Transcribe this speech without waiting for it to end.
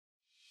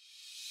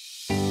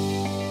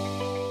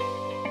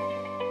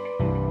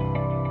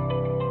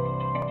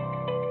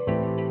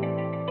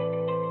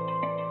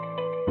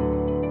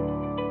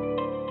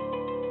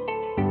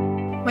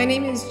My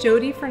name is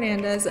Jody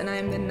Fernandez and I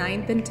am the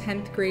 9th and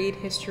 10th grade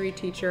history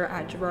teacher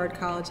at Girard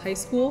College High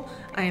School.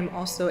 I am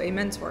also a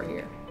mentor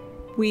here.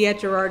 We at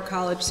Girard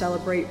College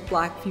celebrate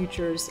Black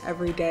futures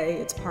every day.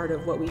 It's part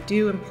of what we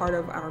do and part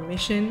of our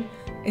mission.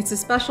 It's a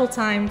special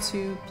time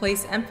to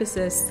place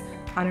emphasis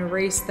on a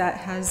race that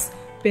has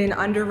been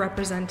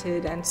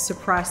underrepresented and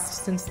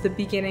suppressed since the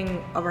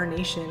beginning of our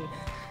nation.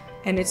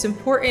 And it's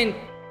important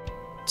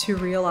to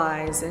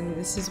realize, and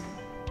this is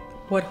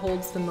what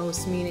holds the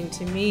most meaning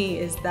to me,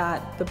 is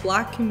that the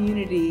Black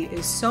community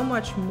is so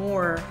much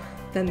more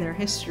than their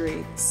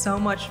history, so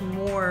much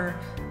more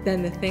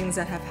than the things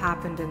that have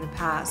happened in the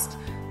past.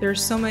 There are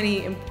so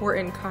many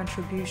important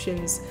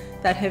contributions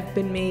that have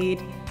been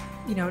made,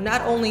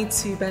 not only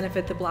to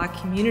benefit the Black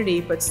community,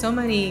 but so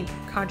many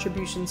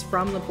contributions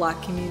from the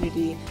Black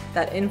community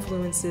that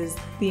influences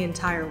the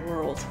entire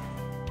world.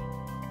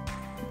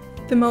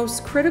 The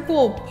most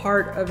critical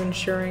part of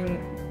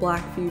ensuring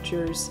Black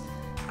futures,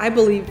 I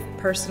believe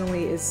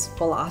personally, is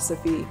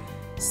philosophy.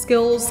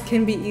 Skills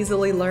can be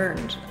easily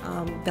learned.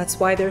 That's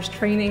why there's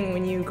training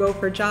when you go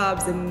for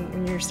jobs and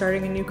when you're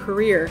starting a new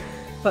career.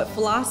 But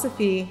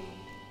philosophy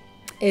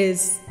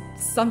is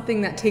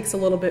something that takes a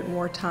little bit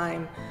more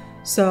time.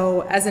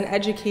 So as an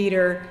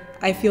educator,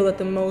 I feel that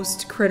the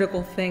most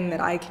critical thing that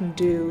I can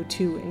do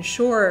to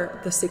ensure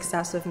the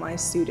success of my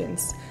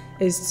students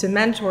is to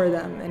mentor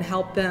them and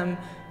help them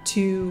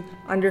to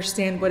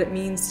understand what it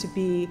means to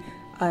be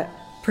a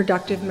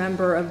productive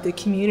member of the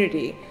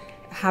community,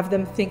 have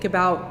them think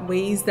about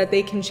ways that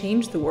they can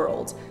change the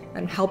world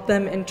and help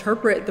them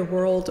interpret the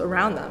world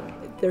around them.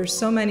 There's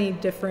so many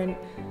different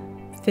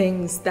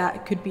things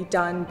that could be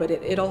done, but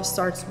it all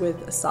starts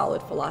with a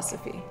solid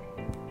philosophy.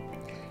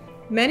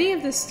 Many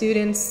of the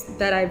students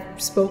that I've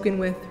spoken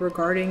with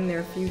regarding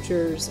their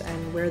futures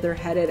and where they're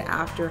headed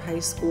after high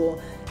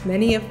school,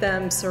 many of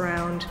them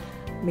surround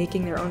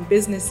making their own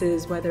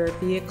businesses, whether it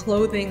be a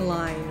clothing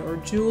line or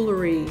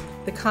jewelry.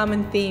 The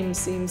common theme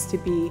seems to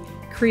be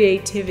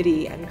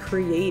creativity and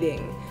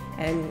creating,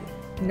 and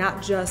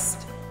not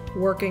just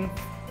working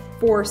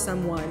for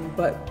someone,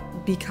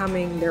 but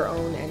becoming their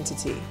own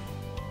entity.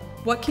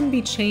 What can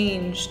be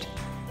changed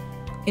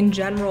in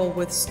general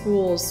with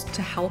schools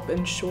to help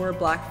ensure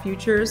Black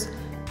futures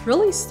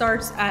really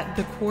starts at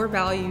the core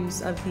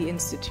values of the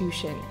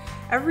institution.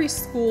 Every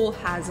school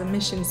has a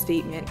mission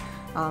statement.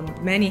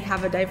 Many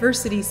have a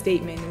diversity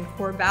statement and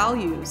core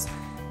values.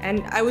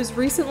 And I was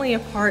recently a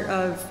part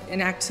of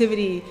an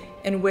activity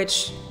in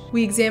which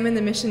we examined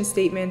the mission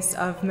statements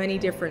of many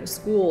different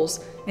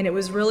schools, and it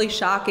was really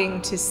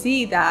shocking to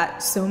see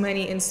that so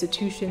many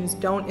institutions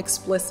don't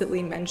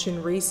explicitly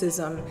mention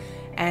racism.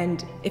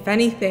 And if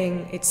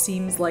anything, it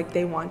seems like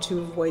they want to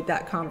avoid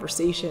that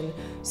conversation.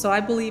 So I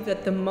believe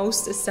that the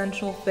most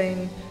essential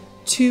thing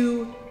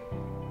to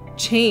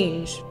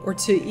change, or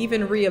to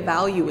even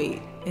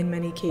reevaluate in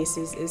many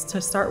cases, is to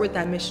start with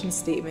that mission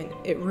statement.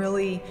 It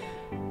really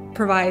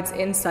provides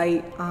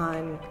insight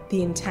on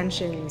the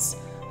intentions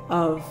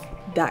of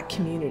that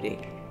community.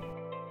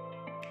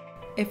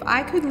 If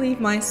I could leave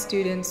my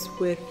students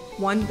with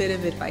one bit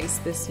of advice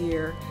this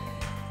year,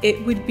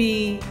 it would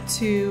be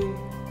to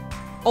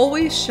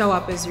always show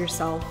up as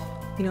yourself.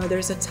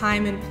 There's a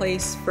time and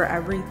place for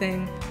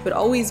everything, but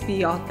always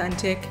be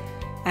authentic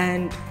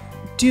and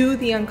do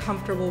the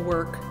uncomfortable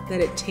work that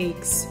it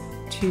takes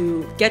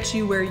to get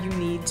you where you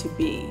need to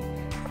be,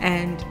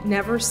 and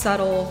never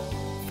settle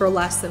for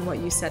less than what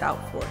you set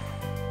out for.